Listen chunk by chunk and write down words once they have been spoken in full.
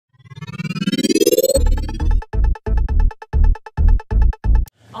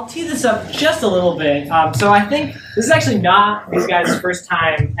this up just a little bit. So I think this is actually not these guys' first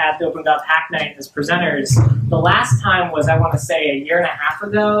time at the OpenGov Hack Night as presenters. The last time was, I want to say, a year and a half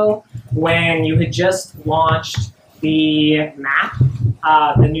ago when you had just launched the map,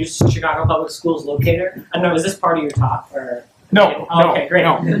 the new Chicago Public Schools locator. I don't know, is this part of your talk? Or? No. Okay, great.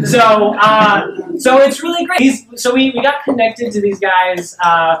 No. So it's really great. So we got connected to these guys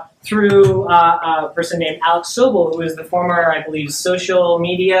through a person named Alex Sobel, who is the former, I believe, social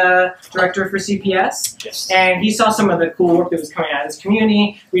media director for CPS. Yes. And he saw some of the cool work that was coming out of this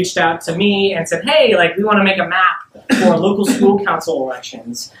community, reached out to me and said, hey, like, we want to make a map for local school council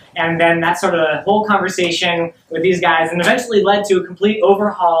elections. And then that sort of a whole conversation with these guys and eventually led to a complete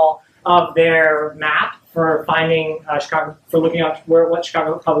overhaul of their map for finding Chicago, for looking up what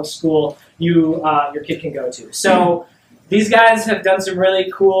Chicago public school your kid can go to. So these guys have done some really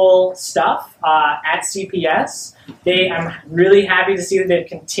cool stuff at CPS. I'm really happy to see that they've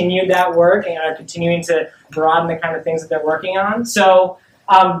continued that work and are continuing to broaden the kind of things that they're working on. So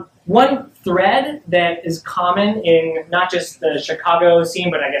one thread that is common in not just the Chicago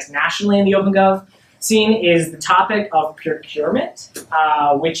scene, but I guess nationally in the OpenGov scene is the topic of procurement,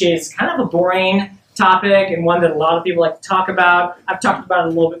 which is kind of a boring topic and one that a lot of people like to talk about. I've talked about it a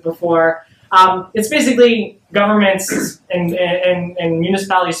little bit before. It's basically governments and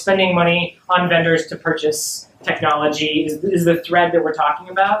municipalities spending money on vendors to purchase technology is the thread that we're talking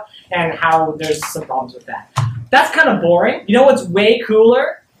about, and how there's some problems with that. That's kind of boring. You know what's way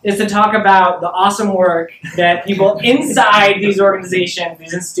cooler is to talk about the awesome work that people inside these organizations,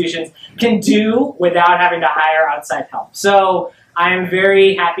 these institutions, can do without having to hire outside help. So I am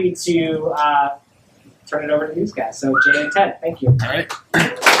very happy to turn it over to these guys. So Jay and Ted, thank you. All right.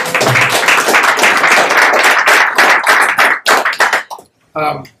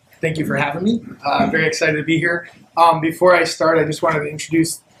 Thank you for having me. I'm very excited to be here. Before I start, I just wanted to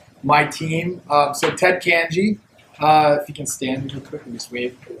introduce my team. So Ted Kanji, if you can stand real quick and just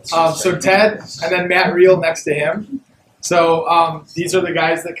wave. So Ted, and then Matt Reel next to him. So these are the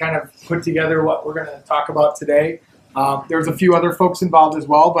guys that kind of put together what we're going to talk about today. There's a few other folks involved as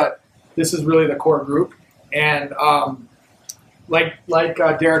well, but this is really the core group. And like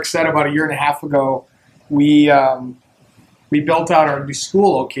Derek said, about a year and a half ago, we built out our new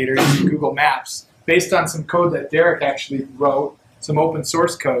school locator using Google Maps based on some code that Derek actually wrote, some open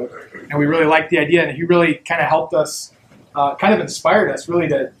source code, and we really liked the idea, and he really kind of helped us, kind of inspired us really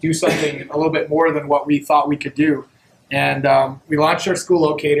to do something a little bit more than what we thought we could do. And we launched our school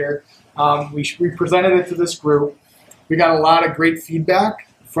locator. We presented it to this group. We got a lot of great feedback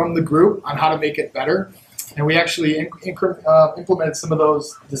from the group on how to make it better, and we actually implemented some of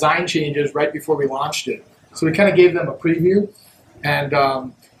those design changes right before we launched it. So we kind of gave them a preview,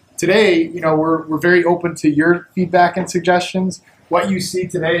 and today, you know, we're very open to your feedback and suggestions. What you see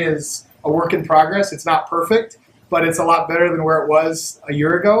today is a work in progress. It's not perfect, but it's a lot better than where it was a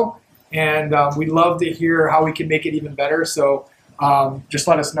year ago, and we'd love to hear how we can make it even better. So just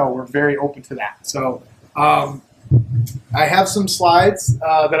let us know. We're very open to that. So I have some slides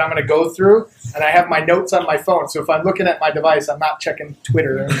that I'm going to go through, and I have my notes on my phone. So if I'm looking at my device, I'm not checking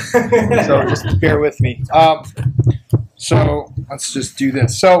Twitter. So just bear with me. So let's just do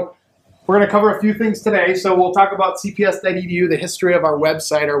this. So we're going to cover a few things today. So we'll talk about cps.edu, the history of our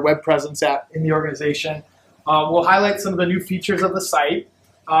website, our web presence in the organization. We'll highlight some of the new features of the site.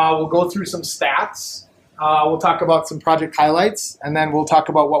 We'll go through some stats. We'll talk about some project highlights, and then we'll talk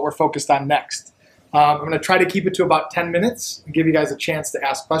about what we're focused on next. I'm going to try to keep it to about 10 minutes and give you guys a chance to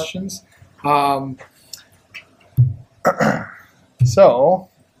ask questions.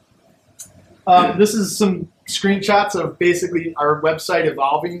 This is some screenshots of basically our website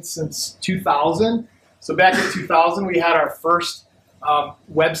evolving since 2000. So back in 2000, we had our first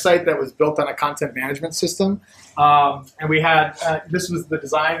website that was built on a content management system. And we had, this was the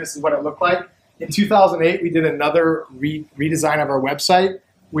design, this is what it looked like. In 2008, we did another redesign of our website.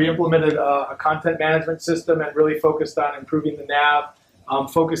 We implemented a content management system and really focused on improving the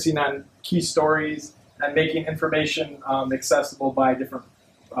nav, focusing on key stories, and making information accessible by different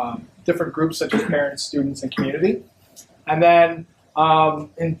groups such as parents, students, and community. And then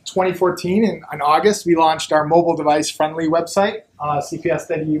in 2014, in August, we launched our mobile device-friendly website,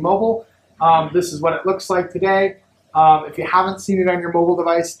 cps.edu mobile. This is what it looks like today. If you haven't seen it on your mobile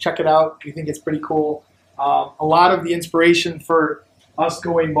device, check it out. We think it's pretty cool. A lot of the inspiration for us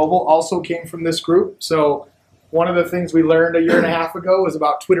going mobile also came from this group. So one of the things we learned a year and a half ago was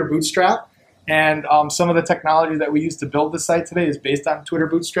about Twitter Bootstrap. And some of the technology that we use to build the site today is based on Twitter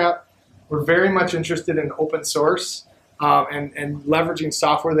Bootstrap. We're very much interested in open source and leveraging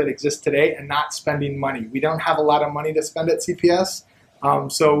software that exists today and not spending money. We don't have a lot of money to spend at CPS,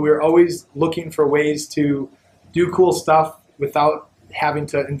 So we're always looking for ways to do cool stuff without having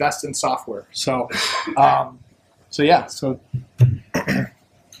to invest in software. So yeah. So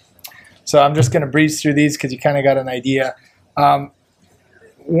I'm just going to breeze through these because you kind of got an idea.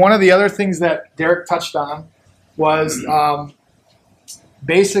 One of the other things that Derek touched on was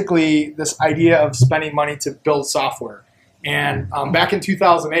basically this idea of spending money to build software. And back in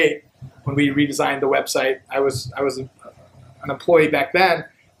 2008, when we redesigned the website, I was an employee back then.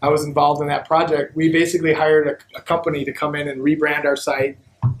 I was involved in that project. We basically hired a company to come in and rebrand our site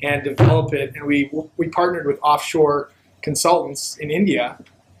and develop it. And we partnered with offshore consultants in India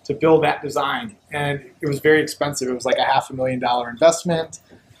to build that design. And it was very expensive. It was like a $500,000 investment.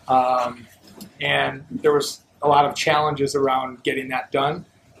 And there was a lot of challenges around getting that done.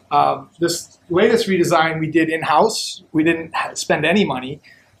 This latest redesign we did in-house. We didn't spend any money.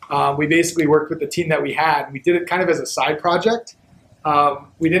 We basically worked with the team that we had. We did it kind of as a side project.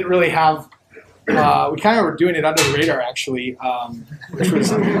 We didn't really have, we kind of were doing it under the radar actually, which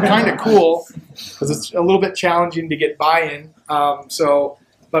was kind of cool because it's a little bit challenging to get buy-in.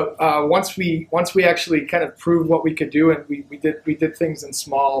 But once we actually kind of proved what we could do, and we did things in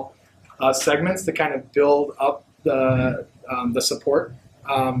small segments to kind of build up the support.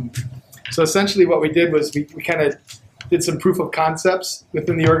 So essentially what we did was we kind of did some proof of concepts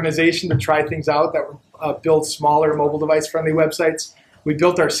within the organization to try things out that would build smaller mobile device friendly websites. We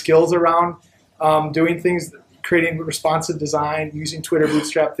built our skills around doing things, creating responsive design, using Twitter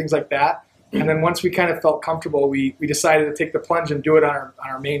Bootstrap, things like that. And then once we kind of felt comfortable, we decided to take the plunge and do it on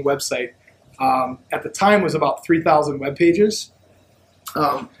our main website. At the time was about 3,000 web pages.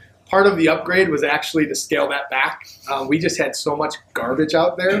 Part of the upgrade was actually to scale that back. We just had so much garbage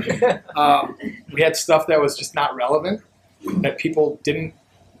out there. We had stuff that was just not relevant, that people didn't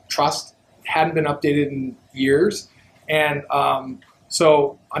trust, hadn't been updated in years. And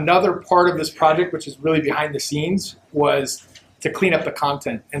so another part of this project, which is really behind the scenes, was to clean up the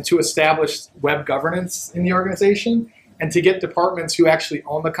content and to establish web governance in the organization and to get departments who actually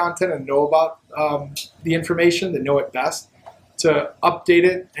own the content and know about the information, that know it best, to update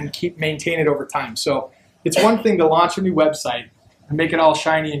it and maintain it over time. So it's one thing to launch a new website and make it all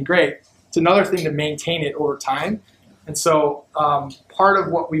shiny and great. It's another thing to maintain it over time. And so part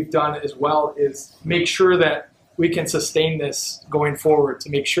of what we've done as well is make sure that we can sustain this going forward, to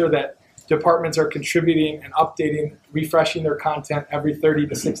make sure that departments are contributing and updating, refreshing their content every 30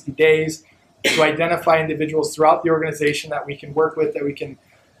 to 60 days, to identify individuals throughout the organization that we can work with, that we can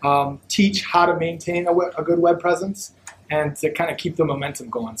teach how to maintain a good web presence, and to kind of keep the momentum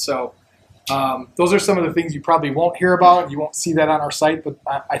going. So those are some of the things you probably won't hear about. You won't see that on our site, but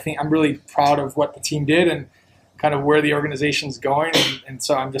I think I'm really proud of what the team did and kind of where the organization's going. And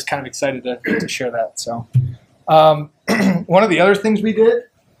so I'm just kind of excited to share that. So one of the other things we did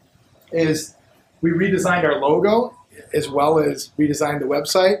is we redesigned our logo as well as redesigned the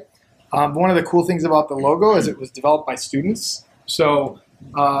website. One of the cool things about the logo is it was developed by students. So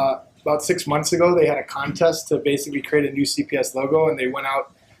about 6 months ago, they had a contest to basically create a new CPS logo, and they went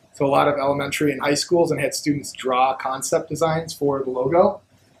out to a lot of elementary and high schools and had students draw concept designs for the logo.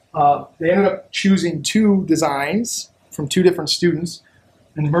 They ended up choosing 2 designs from 2 different students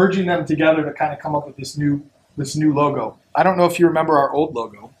and merging them together to kind of come up with this new logo. I don't know if you remember our old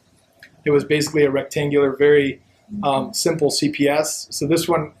logo. It was basically a rectangular, very simple CPS. So this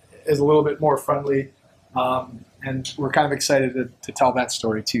one is a little bit more friendly. And we're kind of excited to tell that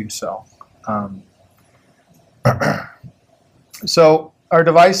story too. So, so our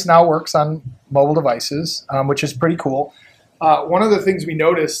device now works on mobile devices, which is pretty cool. One of the things we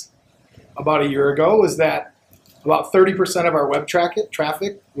noticed about a year ago was that about 30% of our web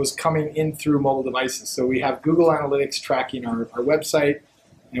traffic was coming in through mobile devices. So we have Google Analytics tracking our website,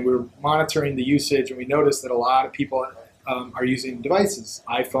 and we're monitoring the usage, and we noticed that a lot of people are using devices,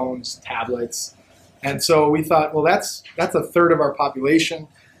 iPhones, tablets. And so we thought, well, that's a third of our population,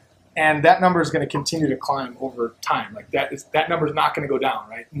 and that number is going to continue to climb over time. Like that number is not going to go down,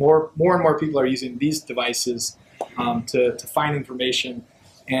 right? More and more people are using these devices to find information,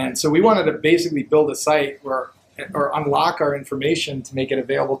 and so we wanted to basically build a site or unlock our information to make it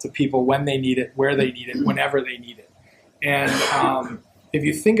available to people when they need it, where they need it, whenever they need it. And if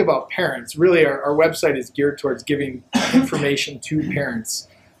you think about parents, really our website is geared towards giving information to parents.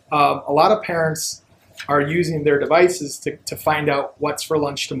 A lot of parents are using their devices to find out what's for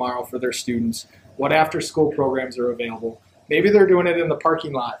lunch tomorrow for their students, what after-school programs are available. Maybe they're doing it in the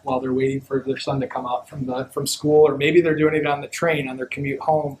parking lot while they're waiting for their son to come out from school, or maybe they're doing it on the train on their commute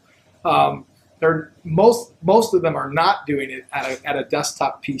home. Most of them are not doing it at a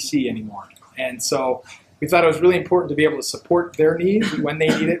desktop PC anymore. And so we thought it was really important to be able to support their needs when they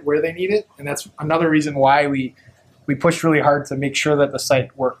need it, where they need it, and that's another reason why we pushed really hard to make sure that the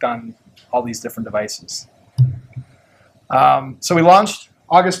site worked on all these different devices. So we launched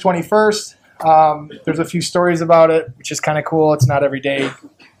August 21st. There's a few stories about it, which is kind of cool. It's not every day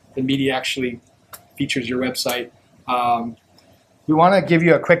the media actually features your website. We want to give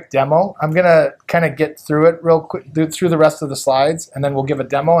you a quick demo. I'm going to kind of get through it real quick, through the rest of the slides, and then we'll give a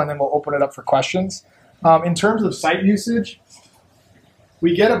demo, and then we'll open it up for questions. In terms of site usage,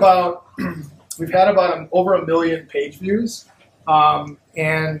 we get about, we've had about over 1 million page views, so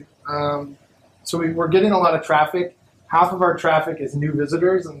we're getting a lot of traffic. Half of our traffic is new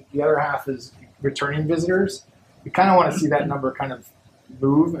visitors, and the other half is returning visitors. We kind of want to see that number kind of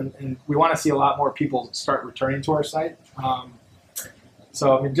move, and we want to see a lot more people start returning to our site.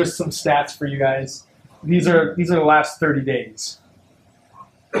 So I mean, just some stats for you guys. These are the last 30 days.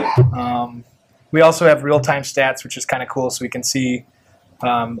 We also have real-time stats, which is kind of cool, so we can see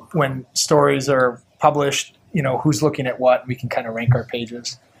when stories are published, you know, who's looking at what. We can kind of rank our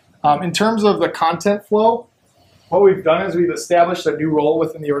pages. In terms of the content flow, what we've done is we've established a new role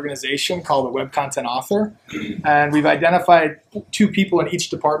within the organization called a web content author, and we've identified 2 people in each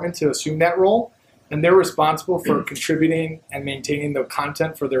department to assume that role, and they're responsible for contributing and maintaining the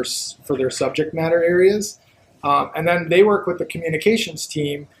content for their subject matter areas, and then they work with the communications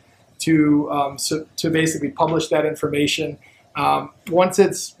team to basically publish that information. Once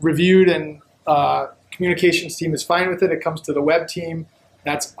it's reviewed and communications team is fine with it, it comes to the web team.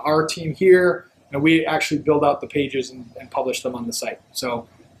 That's our team here. And we actually build out the pages and publish them on the site. So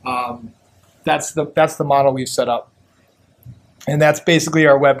that's the model we've set up. And that's basically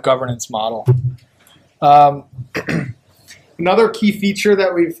our web governance model. Another key feature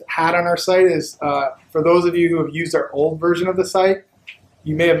that we've had on our site is, for those of you who have used our old version of the site,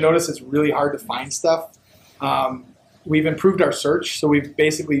 you may have noticed it's really hard to find stuff. We've improved our search. So we've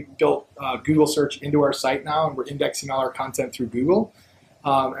basically built Google search into our site now, and we're indexing all our content through Google.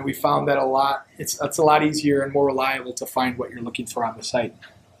 And we found that it's a lot easier and more reliable to find what you're looking for on the site.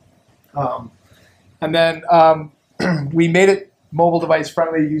 And then we made it mobile device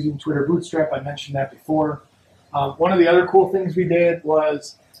friendly using Twitter Bootstrap. I mentioned that before. One of the other cool things we did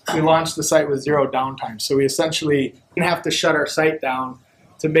was we launched the site with 0 downtime. So we essentially didn't have to shut our site down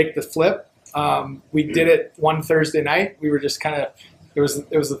to make the flip. We did it one Thursday night. We were just kind of, it was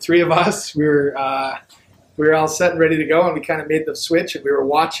the 3 of us. We were all set and ready to go, and we kind of made the switch, and we were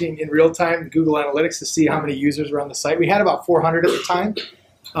watching in real time Google Analytics to see how many users were on the site. We had about 400 at the time,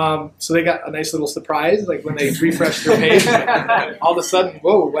 so they got a nice little surprise, like when they refreshed their page, all of a sudden,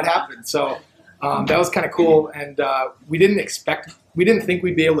 whoa, what happened? So that was kind of cool, and we didn't think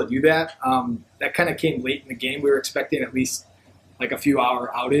we'd be able to do that. That kind of came late in the game. We were expecting at least like a few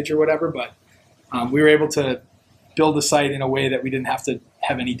hour outage or whatever, but we were able to build the site in a way that we didn't have to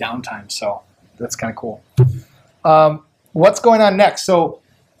have any downtime. So that's kind of cool. What's going on next? So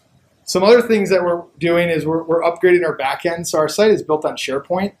some other things that we're doing is we're upgrading our backend. So our site is built on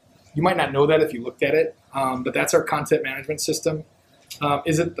SharePoint. You might not know that if you looked at it, but that's our content management system.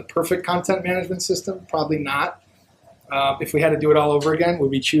 Is it the perfect content management system? Probably not. If we had to do it all over again, would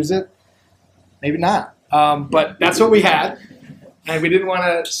we choose it? Maybe not. But that's what we had, and we didn't want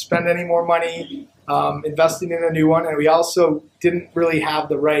to spend any more money investing in a new one, and we also didn't really have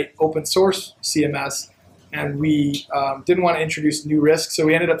the right open source CMS, and we didn't want to introduce new risks, so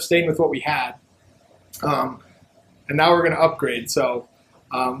we ended up staying with what we had. And now we're going to upgrade, so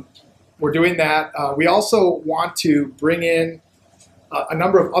we're doing that. We also want to bring in a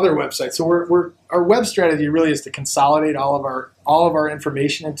number of other websites. So our web strategy really is to consolidate all of our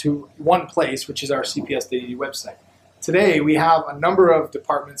information into one place, which is our cps.edu website. Today, we have a number of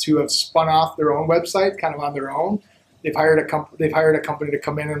departments who have spun off their own website, kind of on their own. They've hired a company to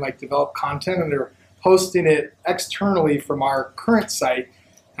come in and like develop content, and they're hosting it externally from our current site.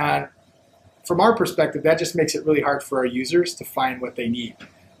 And from our perspective, that just makes it really hard for our users to find what they need.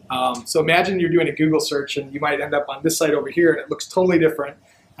 So imagine you're doing a Google search, and you might end up on this site over here, and it looks totally different.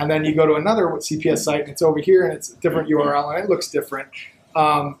 And then you go to another CPS site, and it's over here, and it's a different URL, and it looks different.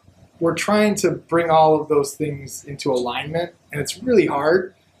 We're trying to bring all of those things into alignment, and it's really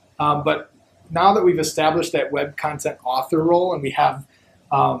hard. But now that we've established that web content author role, and we have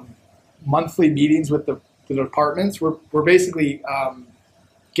monthly meetings with the departments, we're basically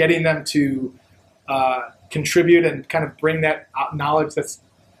getting them to contribute and kind of bring that knowledge that's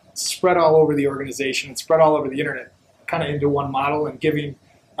spread all over the organization and spread all over the internet kind of into one model, and giving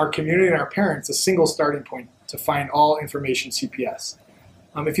our community and our parents a single starting point to find all information CPS.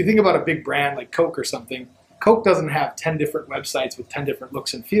 If you think about a big brand like Coke or something, Coke doesn't have 10 different websites with 10 different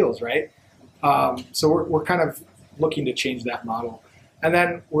looks and feels, right? So we're kind of looking to change that model. And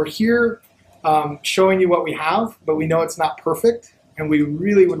then we're here showing you what we have, but we know it's not perfect. And we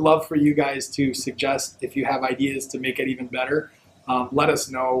really would love for you guys to suggest if you have ideas to make it even better. Let us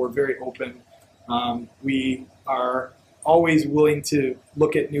know. We're very open. We are always willing to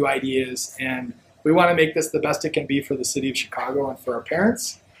look at new ideas, and we want to make this the best it can be for the city of Chicago and for our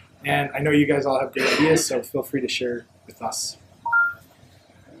parents. And I know you guys all have great ideas, so feel free to share with us.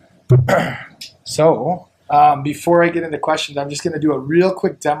 So before I get into questions, I'm just going to do a real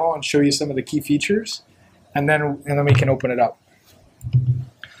quick demo and show you some of the key features, and then we can open it up.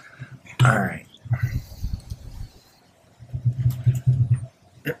 All right.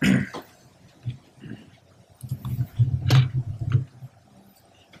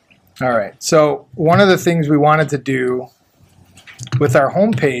 All right, so one of the things we wanted to do with our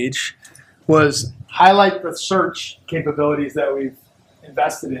homepage was highlight the search capabilities that we've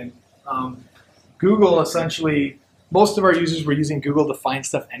invested in. Google, essentially, most of our users were using Google to find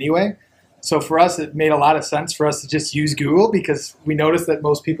stuff anyway. So for us, it made a lot of sense for us to just use Google because we noticed that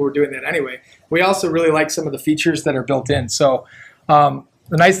most people were doing that anyway. We also really like some of the features that are built in. So the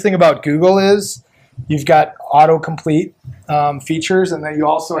nice thing about Google is you've got autocomplete features, and then you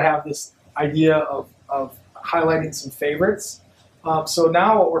also have this idea of highlighting some favorites. So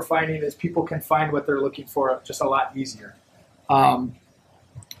now what we're finding is people can find what they're looking for just a lot easier. A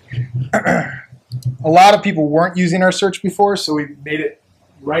lot of people weren't using our search before, so we made it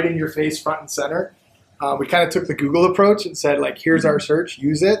right in your face, front and center. We kind of took the Google approach and said, like, here's our search,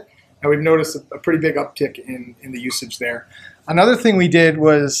 use it. And we've noticed a pretty big uptick in the usage there. Another thing we did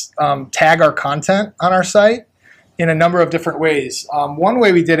was tag our content on our site in a number of different ways. One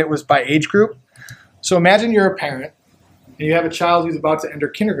way we did it was by age group. So imagine you're a parent and you have a child who's about to enter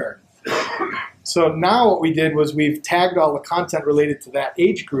kindergarten. So now what we did was we've tagged all the content related to that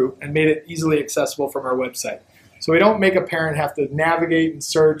age group and made it easily accessible from our website. So we don't make a parent have to navigate and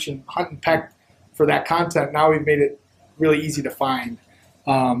search and hunt and peck for that content. Now we've made it really easy to find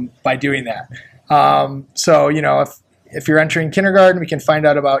by doing that. So, you know, if you're entering kindergarten, we can find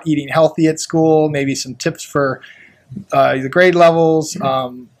out about eating healthy at school, maybe some tips for the grade levels,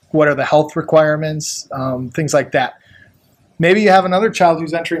 what are the health requirements, things like that. Maybe you have another child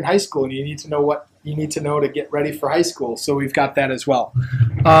who's entering high school and you need to know what you need to know to get ready for high school. So we've got that as well.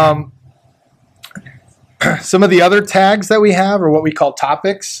 Some of the other tags that we have, or what we call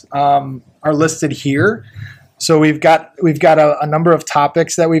topics, are listed here. So we've got a number of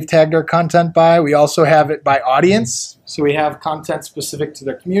topics that we've tagged our content by. We also have it by audience. So we have content specific to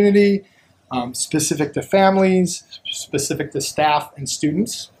their community, specific to families, specific to staff and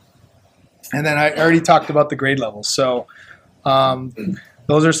students. And then I already talked about the grade levels. So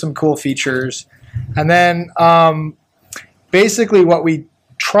those are some cool features. And then basically what we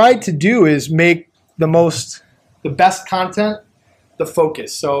tried to do is make the best content the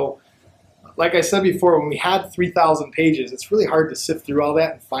focus. So like I said before, when we had 3,000 pages, it's really hard to sift through all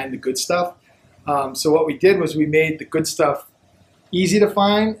that and find the good stuff. So what we did was we made the good stuff easy to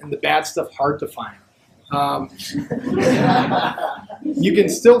find and the bad stuff hard to find. You can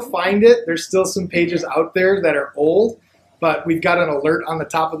still find it. There's still some pages out there that are old, but we've got an alert on the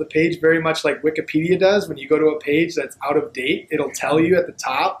top of the page, very much like Wikipedia does. When you go to a page that's out of date, it'll tell you at the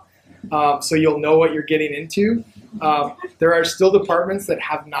top, so you'll know what you're getting into. There are still departments that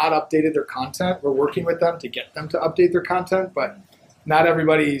have not updated their content. We're working with them to get them to update their content, but not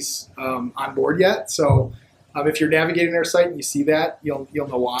everybody's on board yet. So if you're navigating their site and you see that, you'll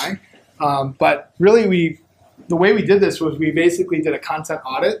know why. But really, the way we did this was we basically did a content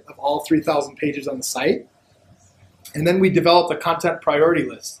audit of all 3,000 pages on the site, and then we developed a content priority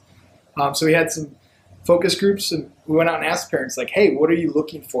list. So we had some focus groups, and we went out and asked parents, like, hey, what are you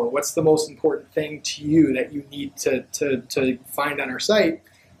looking for? What's the most important thing to you that you need to find on our site?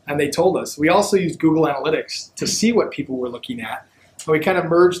 And they told us. We also used Google Analytics to see what people were looking at. And we kind of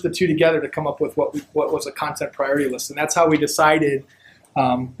merged the two together to come up with what was a content priority list. And that's how we decided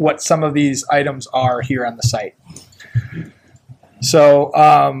what some of these items are here on the site. So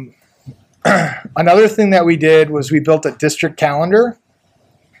another thing that we did was we built a district calendar,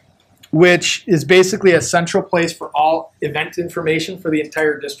 which is basically a central place for all event information for the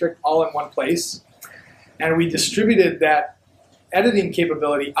entire district, all in one place. And we distributed that editing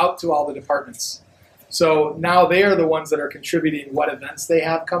capability out to all the departments. So now they are the ones that are contributing what events they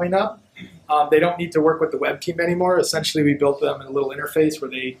have coming up. They don't need to work with the web team anymore. Essentially, we built them in a little interface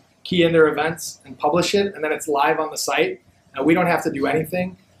where they key in their events and publish it, and then it's live on the site. And we don't have to do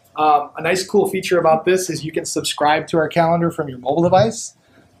anything. A nice cool feature about this is you can subscribe to our calendar from your mobile device.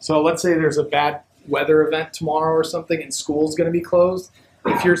 So let's say there's a bad weather event tomorrow or something and school's going to be closed.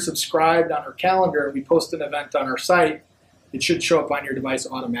 if you're subscribed on our calendar and we post an event on our site, it should show up on your device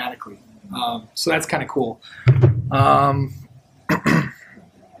automatically. So that's kind of cool.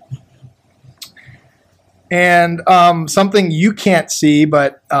 And something you can't see,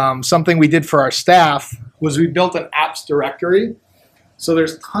 but something we did for our staff was we built an apps directory. So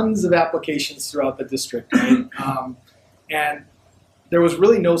there's tons of applications throughout the district, right? And there was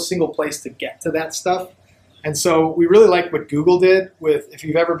really no single place to get to that stuff. And so we really like what Google did with, if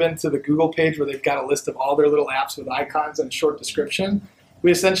you've ever been to the Google page where they've got a list of all their little apps with icons and a short description,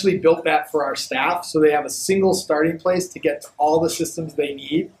 we essentially built that for our staff so they have a single starting place to get to all the systems they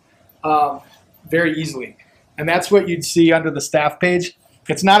need very easily. And that's what you'd see under the staff page.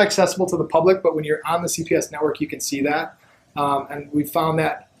 It's not accessible to the public, but when you're on the CPS network, you can see that. And we found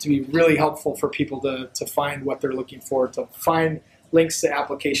that to be really helpful for people to find what they're looking for, to find links to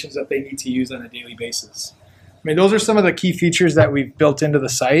applications that they need to use on a daily basis. I mean, those are some of the key features that we've built into the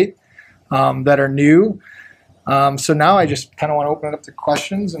site that are new. So now I just kind of want to open it up to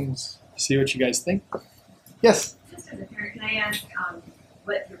questions and see what you guys think. Yes? Just as a parent, can I ask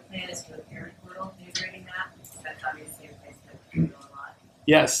what your plan is for the parent portal, integrating that? That's obviously a place that we do a lot.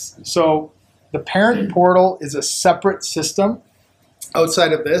 Yes. So the parent portal is a separate system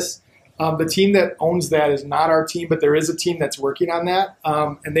outside of this. The team that owns that is not our team, but there is a team that's working on that.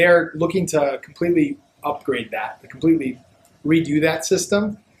 And they are looking to completely upgrade that, to completely redo that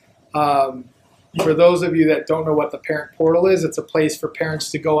system. For those of you that don't know what the parent portal is, it's a place for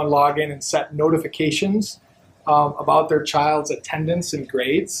parents to go and log in and set notifications about their child's attendance and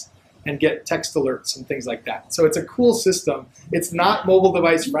grades and get text alerts and things like that. So it's a cool system. It's not mobile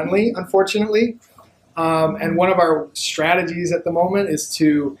device friendly, unfortunately. And one of our strategies at the moment is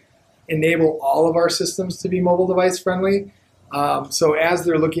to enable all of our systems to be mobile device friendly. So as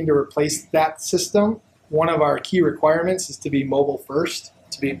they're looking to replace that system, one of our key requirements is to be mobile first,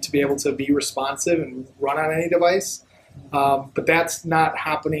 to be able to be responsive and run on any device. But that's not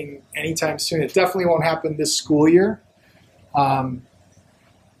happening anytime soon. It definitely won't happen this school year. Yeah.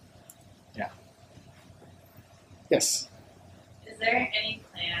 Yes? Is there any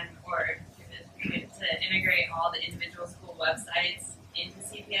plan or to integrate all the individual school websites into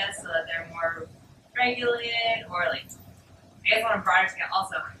CPS so that they're more regulated, or like, I guess on a broader scale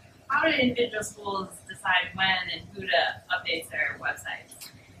also, how do individual schools decide when and who to update their websites?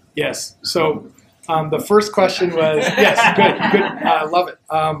 Yes. So the first question was, yes, good, I love it.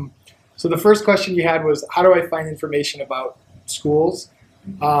 So the first question you had was, how do I find information about schools?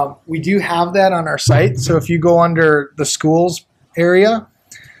 We do have that on our site. So if you go under the schools area,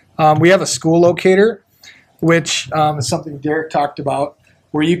 we have a school locator, which is something Derek talked about,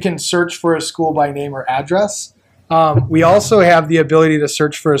 where you can search for a school by name or address. We also have the ability to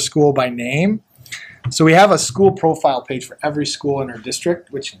search for a school by name. So we have a school profile page for every school in our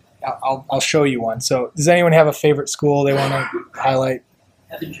district, which I'll show you one. So does anyone have a favorite school they want to highlight?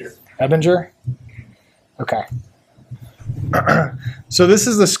 Ebinger. Ebinger? Okay. So this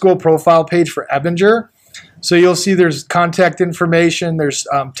is the school profile page for Ebinger. So you'll see there's contact information, there's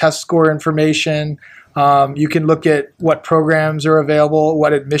test score information. You can look at what programs are available,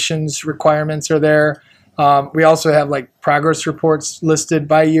 what admissions requirements are there. We also have like progress reports listed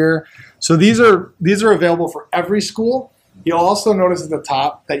by year. So these are available for every school. You'll also notice at the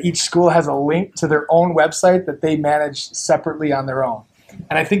top that each school has a link to their own website that they manage separately on their own.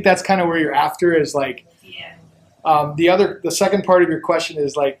 And I think that's kind of where you're after is like, the second part of your question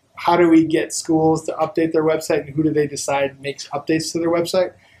is like, how do we get schools to update their website and who do they decide makes updates to their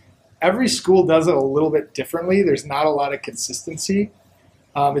website? Every school does it a little bit differently. There's not a lot of consistency.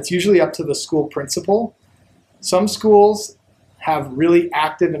 It's usually up to the school principal. Some schools have really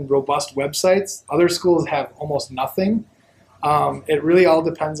active and robust websites. Other schools have almost nothing. It really all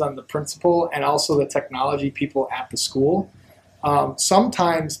depends on the principal and also the technology people at the school.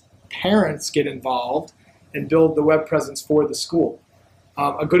 Sometimes parents get involved and build the web presence for the school.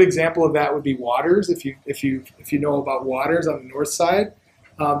 A good example of that would be Waters. If you know about Waters on the north side,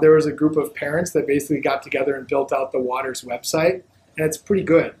 there was a group of parents that basically got together and built out the Waters website, and it's pretty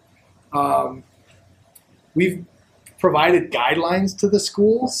good. We've provided guidelines to the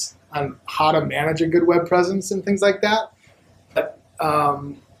schools on how to manage a good web presence and things like that. But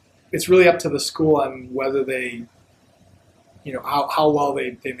it's really up to the school on whether they, how well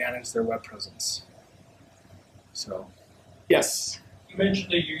they manage their web presence. So, yes. You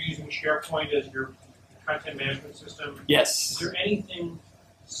mentioned that you're using SharePoint as your content management system. Yes. Is there anything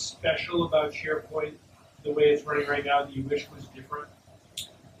special about SharePoint, the way it's running right now, that you wish was different?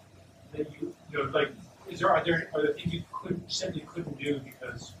 That are there things you simply couldn't do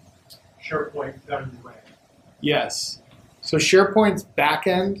because SharePoint got in the way? Yes. So SharePoint's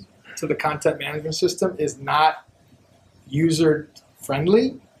backend to the content management system is not user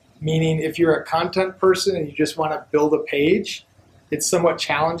friendly, meaning if you're a content person and you just want to build a page, it's somewhat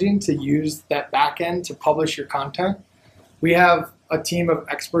challenging to use that backend to publish your content. We have a team of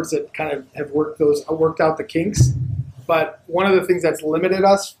experts that kind of have worked out the kinks, but one of the things that's limited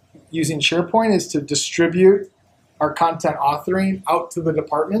us using SharePoint is to distribute our content authoring out to the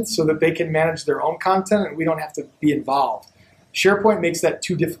departments so that they can manage their own content and we don't have to be involved. SharePoint makes that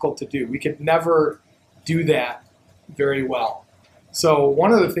too difficult to do. We could never do that very well. So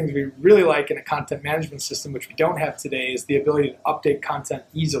one of the things we really like in a content management system, which we don't have today, is the ability to update content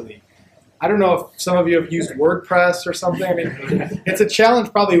easily. I don't know if some of you have used WordPress or something. I mean, it's a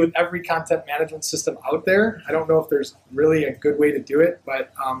challenge probably with every content management system out there. I don't know if there's really a good way to do it,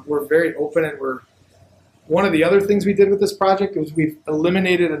 but we're very open, and one of the other things we did with this project was we've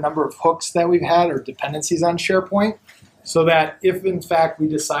eliminated a number of hooks that we've had or dependencies on SharePoint, so that if in fact we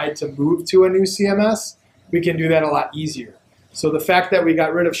decide to move to a new CMS, we can do that a lot easier. So the fact that we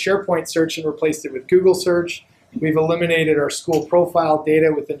got rid of SharePoint search and replaced it with Google search, we've eliminated our school profile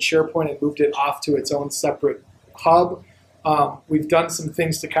data within SharePoint and moved it off to its own separate hub. We've done some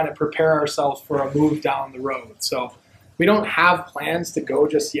things to kind of prepare ourselves for a move down the road. So we don't have plans to go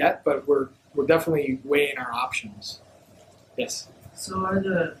just yet, but we're definitely weighing our options. Yes? So are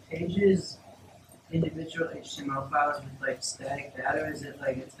the pages individual HTML files with like static data, or is it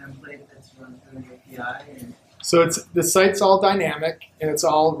like a template that's run through an API? And so the site's all dynamic and it's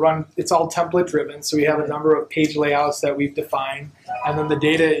all template driven. So we have a number of page layouts that we've defined, and then the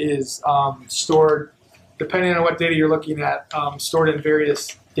data is stored, depending on what data you're looking at, stored in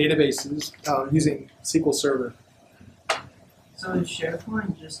various databases using SQL Server. so is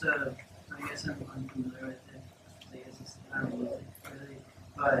SharePoint just I guess I'm unfamiliar with it. I guess it's not really,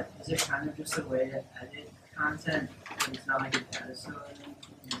 but is it kind of just a way to edit content, but it's not like a data store or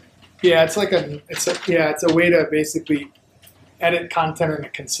anything? Yeah, it's a way to basically edit content in a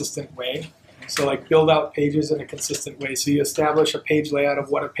consistent way. So like build out pages in a consistent way. So you establish a page layout of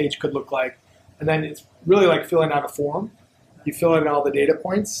what a page could look like, and then it's really like filling out a form. You fill in all the data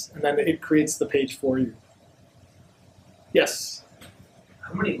points, and then it creates the page for you. Yes?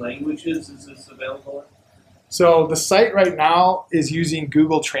 How many languages is this available in? So the site right now is using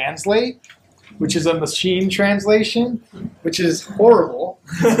Google Translate, which is a machine translation, which is horrible.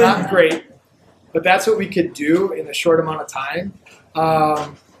 It's not great, but that's what we could do in a short amount of time.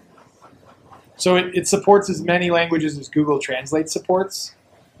 So it supports as many languages as Google Translate supports.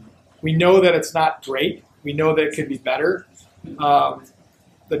 We know that it's not great. We know that it could be better.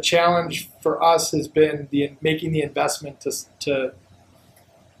 The challenge for us has been making the investment to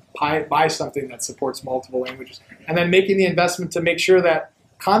buy something that supports multiple languages, and then making the investment to make sure that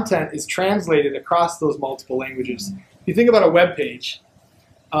content is translated across those multiple languages. If you think about a web page,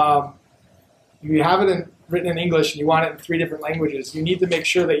 you have it written in English and you want it in 3 different languages, you need to make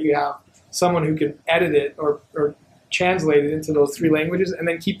sure that you have someone who can edit it or translate it into those 3 languages and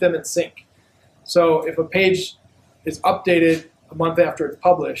then keep them in sync. So if a page is updated a month after it's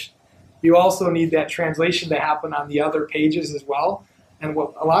published, you also need that translation to happen on the other pages as well. And a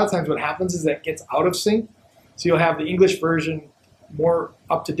lot of times what happens is that it gets out of sync. So you'll have the English version more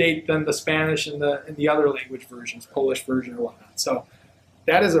up to date than the Spanish and the other language versions, Polish version or whatnot. So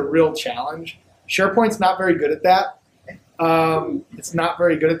that is a real challenge. SharePoint's not very good at that. It's not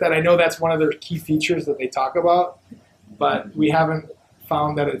very good at that. I know that's one of their key features that they talk about, but we haven't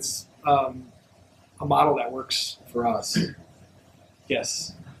found that it's a model that works for us.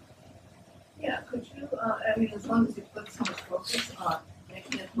 Yes? Yeah, could you, I mean, as long as you put so much focus on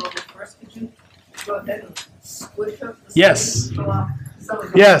making it global first, could you go ahead and switch up the Yes. some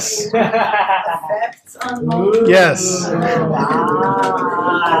of the Yes. effects on mobile? Yes.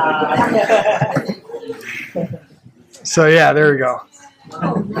 So yeah, there we go.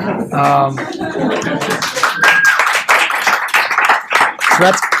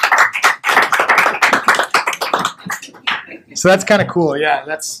 So that's kind of cool. Yeah,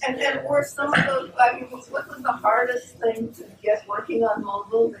 that's. And were some of those, I mean, what was the hardest thing to get working on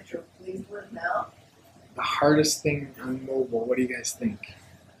mobile that you're pleased with now? The hardest thing on mobile. What do you guys think?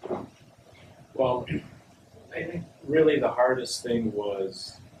 Well, I think really the hardest thing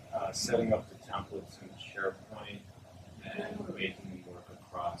was setting up the templates in SharePoint and making them work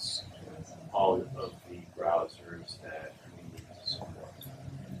across all of the browsers that we need to support.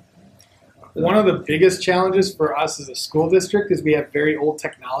 One of the biggest challenges for us as a school district is we have very old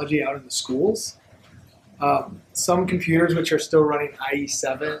technology out in the schools. Some computers which are still running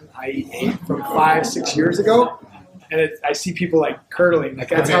IE7, IE8 from 5-6 years ago, and I see people like curdling, like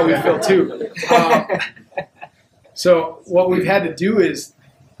that's how we feel too. So what we've had to do is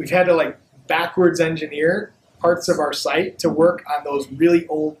we've had to like backwards engineer parts of our site to work on those really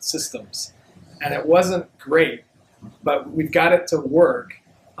old systems. And it wasn't great, but we've got it to work.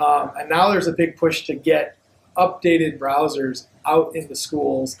 And now there's a big push to get updated browsers out into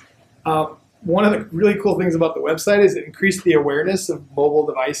schools. One of the really cool things about the website is it increased the awareness of mobile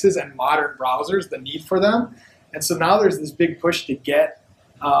devices and modern browsers, the need for them. And so now there's this big push to get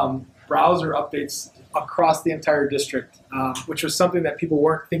browser updates across the entire district, which was something that people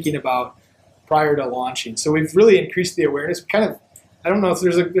weren't thinking about prior to launching. So we've really increased the awareness. Kind of, I don't know if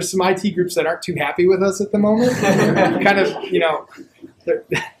there's some IT groups that aren't too happy with us at the moment. Kind of, you know,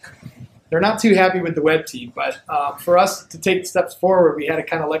 they're not too happy with the web team. But for us to take steps forward, we had to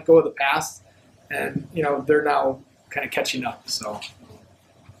kind of let go of the past, and you know, they're now kind of catching up. So,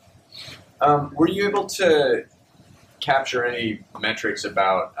 were you able to capture any metrics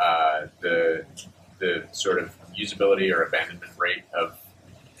about the sort of usability or abandonment rate of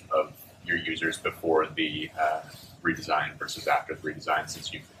your users before the redesign versus after the redesign,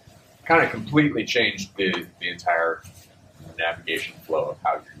 since you've kind of completely changed the entire navigation flow of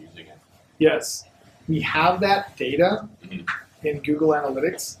how you're using it? Yes, we have that data in Google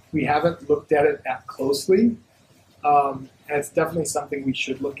Analytics. We haven't looked at it that closely, and it's definitely something we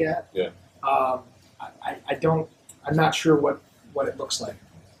should look at. Yeah. I'm not sure what it looks like,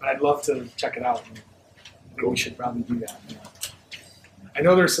 but I'd love to check it out. We should probably do that. Yeah. I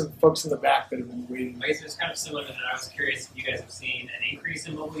know there's some folks in the back that have been waiting. I guess it's kind of similar to that. I was curious if you guys have seen an increase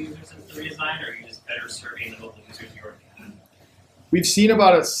in mobile users since the redesign, or are you just better serving the mobile users you already have? We've seen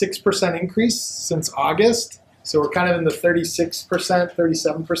about a 6% increase since August, so we're kind of in the 36%,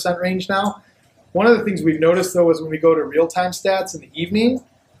 37% range now. One of the things we've noticed, though, is when we go to real-time stats in the evening,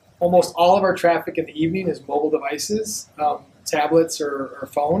 almost all of our traffic in the evening is mobile devices, tablets or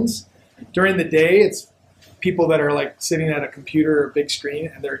phones. During the day, it's people that are like sitting at a computer or a big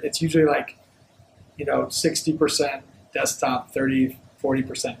screen, and it's usually like, you know, 60% desktop, 30,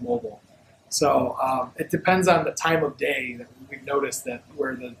 40% mobile. So it depends on the time of day that we've noticed that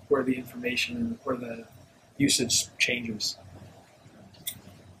where the information and where the usage changes.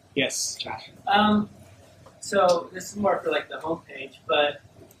 Yes, Josh. So this is more for like the homepage, but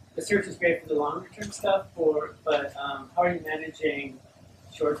the search is great for the longer term stuff. But how are you managing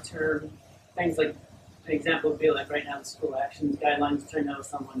short term things? Like an example would be like right now the school actions guidelines, which I know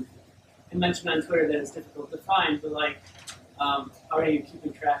someone mentioned on Twitter that it's difficult to find, but like how are you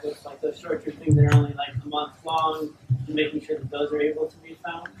keeping track of like those short term things that are only like a month long and making sure that those are able to be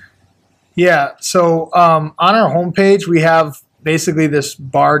found? Yeah, so on our homepage we have basically this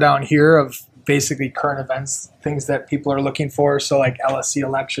bar down here of basically current events, things that people are looking for, so like LSC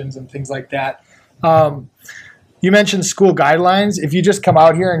elections and things like that. You mentioned school guidelines. If you just come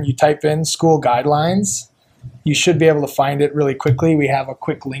out here and you type in school guidelines, you should be able to find it really quickly. We have a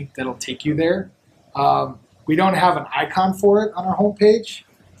quick link that'll take you there. We don't have an icon for it on our homepage,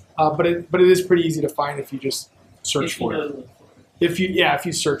 but it is pretty easy to find if you just search for it. If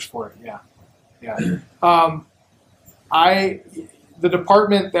you search for it, yeah. The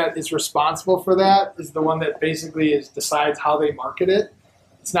department that is responsible for that is the one that basically decides how they market it.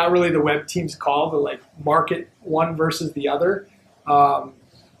 It's not really the web team's call to like market one versus the other.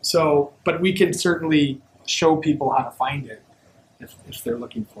 But we can certainly show people how to find it if they're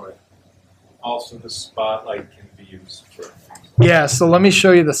looking for it. Also, the spotlight can be used for things. Yeah, so let me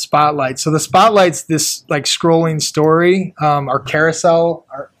show you the spotlight. So the spotlight's this like scrolling story. Our carousel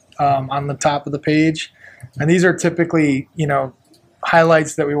are on the top of the page, and these are typically, you know,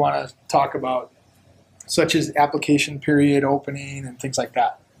 highlights that we want to talk about, such as application period opening and things like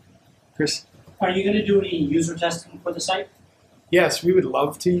that. Chris? Are you going to do any user testing for the site? Yes, we would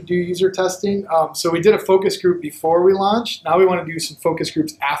love to do user testing. So we did a focus group before we launched. Now we want to do some focus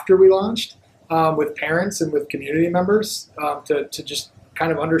groups after we launched with parents and with community members to just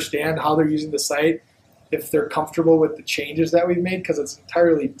kind of understand how they're using the site, if they're comfortable with the changes that we've made, because it's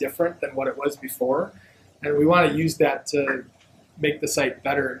entirely different than what it was before. And we want to use that to make the site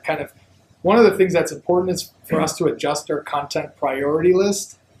better. Kind of one of the things that's important is for us to adjust our content priority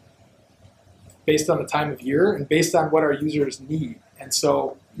list based on the time of year and based on what our users need. And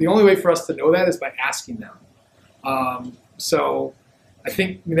so the only way for us to know that is by asking them. So I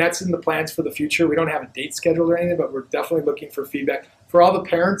think that's in the plans for the future. We don't have a date scheduled or anything, but we're definitely looking for feedback. For all the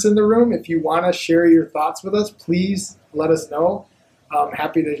parents in the room, if you want to share your thoughts with us, please let us know. I'm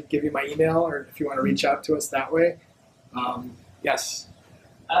happy to give you my email, or if you want to reach out to us that way. Yes.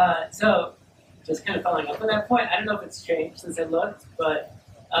 So just kind of following up on that point, I don't know if it's changed since I looked, but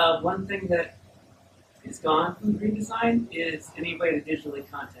one thing that is gone from the redesign is any way to digitally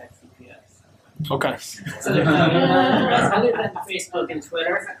contact CPS. Okay. So there's no email address other than Facebook and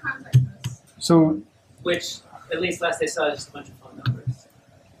Twitter, So which at least last I saw is just a bunch of phone numbers.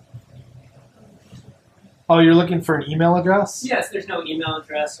 oh, you're looking for an email address? Yes, there's no email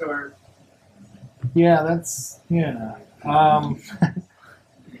address or Yeah, that's yeah.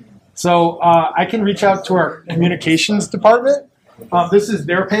 So I can reach out to our communications department. This is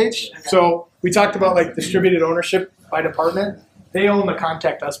their page. So we talked about like distributed ownership by department. They own the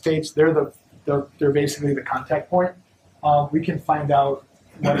contact us page. They're basically the contact point. We can find out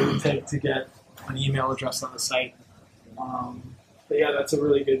what it would take to get an email address on the site. But yeah, that's a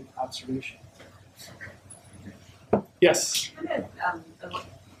really good observation. Yes. Kind of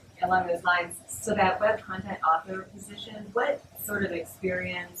along those lines, so that web content author position, what sort of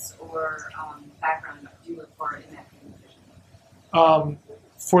experience or background do you look for in that kind of position?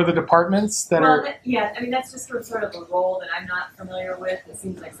 For the departments that are. Yeah, I mean, that's just sort of a role that I'm not familiar with. It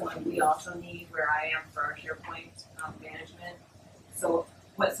seems like something we also need where I am for our SharePoint management. So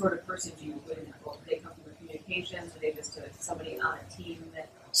what sort of person do you put in that role? Do they come from the communications? Are they just somebody on a team that?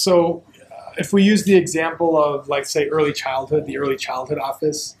 So if we use the example of, like, say, early childhood, the early childhood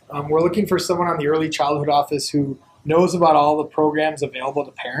office, we're looking for someone on the early childhood office who knows about all the programs available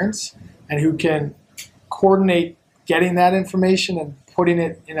to parents and who can coordinate getting that information and putting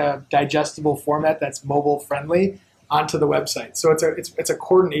it in a digestible format that's mobile friendly onto the website. So it's a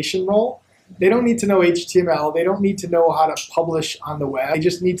coordination role. They don't need to know HTML. They don't need to know how to publish on the web. They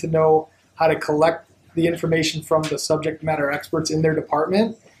just need to know how to collect the information from the subject matter experts in their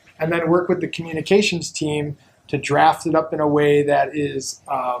department and then work with the communications team to draft it up in a way that is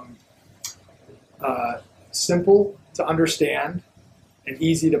simple to understand and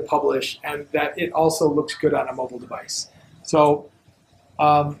easy to publish, and that it also looks good on a mobile device. So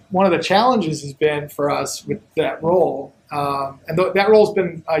one of the challenges has been for us with that role, and that role has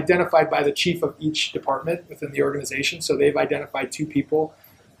been identified by the chief of each department within the organization. So they've identified 2 people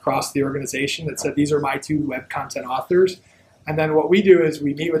across the organization that said, these are my 2 web content authors. And then what we do is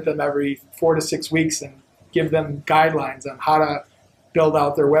we meet with them every 4 to 6 weeks and give them guidelines on how to build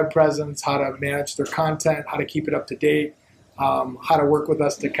out their web presence, how to manage their content, how to keep it up to date, how to work with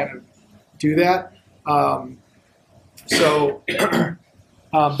us to kind of do that. So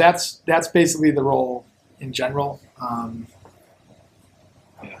that's basically the role in general. Yeah,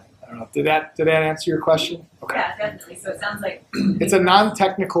 I don't know. Did that answer your question? Okay. Yeah, definitely. So it sounds like it's a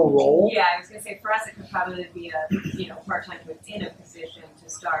non-technical role. Yeah, I was going to say for us it could probably be a part-time within a position to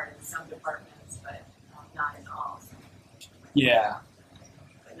start in some departments, but not in all. So. Yeah.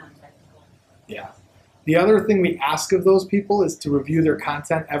 But non-technical. Yeah. The other thing we ask of those people is to review their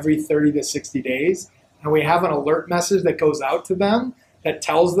content every 30 to 60 days. And we have an alert message that goes out to them that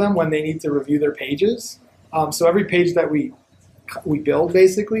tells them when they need to review their pages. So every page that we build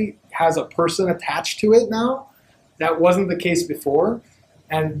basically has a person attached to it now. That wasn't the case before.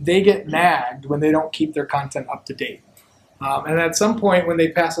 And they get nagged when they don't keep their content up to date. And at some point when they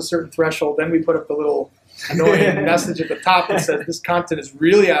pass a certain threshold, then we put up the little annoying message at the top that says this content is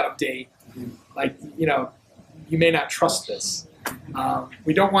really out of date. Like, you may not trust this.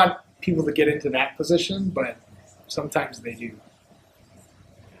 We don't want people to get into that position, but sometimes they do.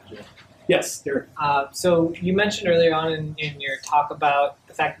 Yes, Derek. So you mentioned earlier on in your talk about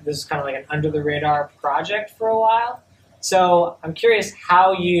the fact that this is kind of like an under-the-radar project for a while. So I'm curious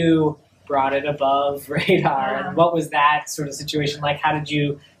how you brought it above radar, and what was that sort of situation like? How did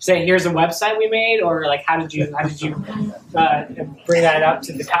you say, here's a website we made, or like how did you bring that up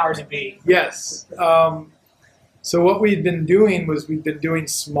to the powers that be? Yes. So what we've been doing was we've been doing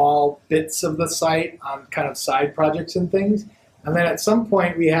small bits of the site on kind of side projects and things. And then at some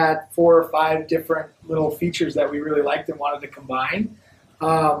point we had 4 or 5 different little features that we really liked and wanted to combine.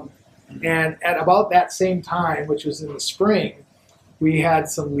 And at about that same time, which was in the spring, we had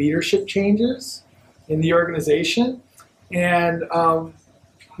some leadership changes in the organization. And,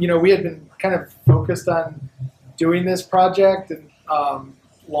 we had been kind of focused on doing this project and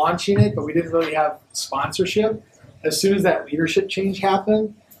launching it, but we didn't really have sponsorship. As soon as that leadership change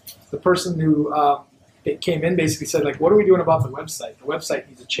happened, the person who came in basically said, like, what are we doing about the website? The website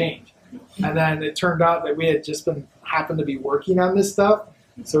needs a change. And then it turned out that we had just happened to be working on this stuff.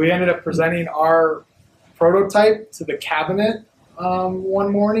 So we ended up presenting our prototype to the cabinet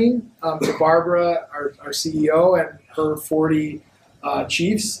one morning, to Barbara, our CEO, and her 40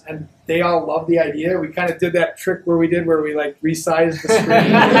 chiefs, and they all loved the idea. We kind of did that trick where we like resized the screen,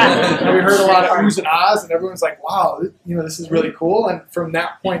 and we heard a lot of oohs and ahs, and everyone's like, "Wow, this is really cool." And from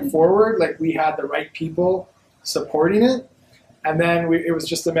that point forward, like we had the right people supporting it, and then it was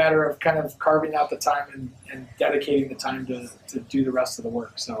just a matter of kind of carving out the time and dedicating the time to do the rest of the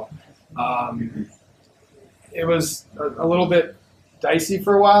work. So It was a little bit dicey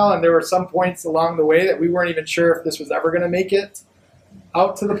for a while, and there were some points along the way that we weren't even sure if this was ever going to make it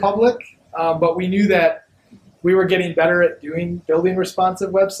out to the public. But we knew that we were getting better at building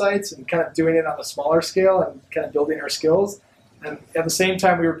responsive websites and kind of doing it on a smaller scale and kind of building our skills. And at the same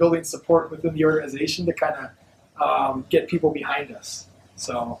time, we were building support within the organization to kind of get people behind us.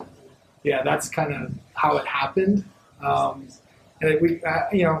 So, yeah, that's kind of how it happened. And in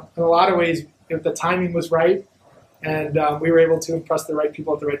a lot of ways, if the timing was right, and we were able to impress the right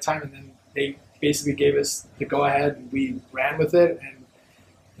people at the right time, and then they basically gave us the go-ahead, and we ran with it. And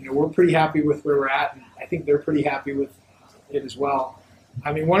we're pretty happy with where we're at, and I think they're pretty happy with it as well.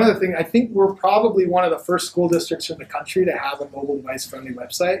 I mean, one of the things, I think we're probably one of the first school districts in the country to have a mobile device-friendly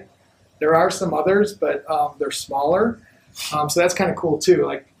website. There are some others, but they're smaller. So that's kind of cool too.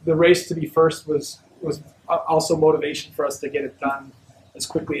 Like the race to be first was also motivation for us to get it done as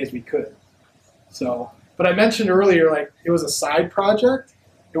quickly as we could. So, but I mentioned earlier, like it was a side project.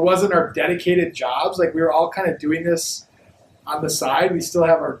 It wasn't our dedicated jobs. Like we were all kind of doing this on the side. We still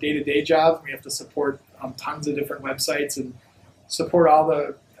have our day-to-day jobs. We have to support tons of different websites and support all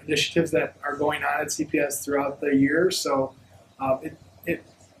the initiatives that are going on at CPS throughout the year. So it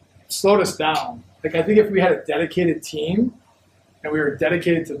slowed us down. Like I think if we had a dedicated team and we were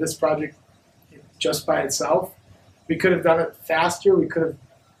dedicated to this project just by itself, we could have done it faster. We could have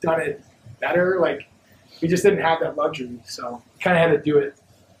done it better. Like we just didn't have that luxury. So kind of had to do it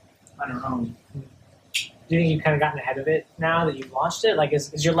on our own. Do you think you've kind of gotten ahead of it now that you've launched it? Like,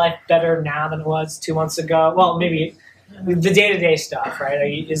 is your life better now than it was 2 months ago? Well, maybe the day-to-day stuff,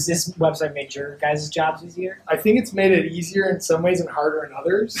 right? Is this website made your guys' jobs easier? I think it's made it easier in some ways and harder in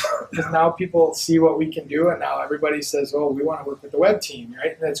others, because now people see what we can do, and now everybody says, oh, we want to work with the web team,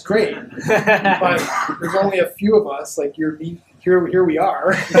 right? And that's great. But there's only a few of us, like here we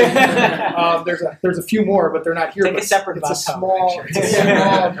are. There's a few more, but they're not here. Take a separate it's a small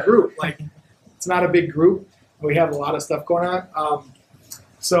group. Like, it's not a big group. We have a lot of stuff going on.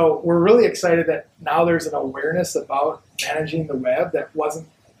 So we're really excited that now there's an awareness about managing the web that wasn't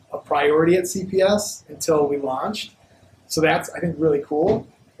a priority at CPS until we launched. So that's, I think, really cool.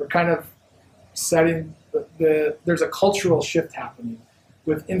 We're kind of setting there's a cultural shift happening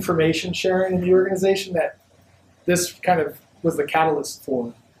with information sharing in the organization that this kind of was the catalyst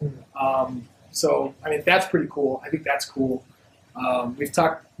for. So, I mean, that's pretty cool. I think that's cool. We've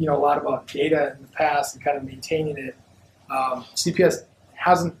talked, a lot about data in the past and kind of maintaining it. CPS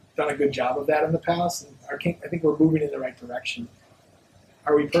hasn't done a good job of that in the past, and I think we're moving in the right direction.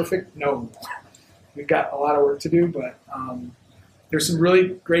 Are we perfect? No. We've got a lot of work to do, but there's some really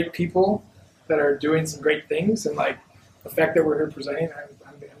great people that are doing some great things, and like the fact that we're here presenting, I'm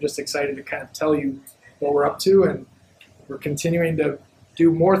just excited to kind of tell you what we're up to, and we're continuing to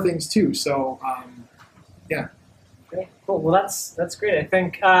do more things too. So, yeah. Okay, cool. Well, that's great. I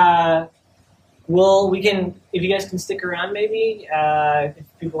think we can, if you guys can stick around, maybe if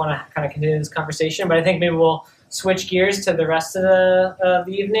people want to kind of continue this conversation. But I think maybe we'll switch gears to the rest of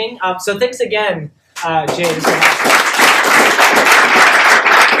the evening. So thanks again, Jay. This was awesome.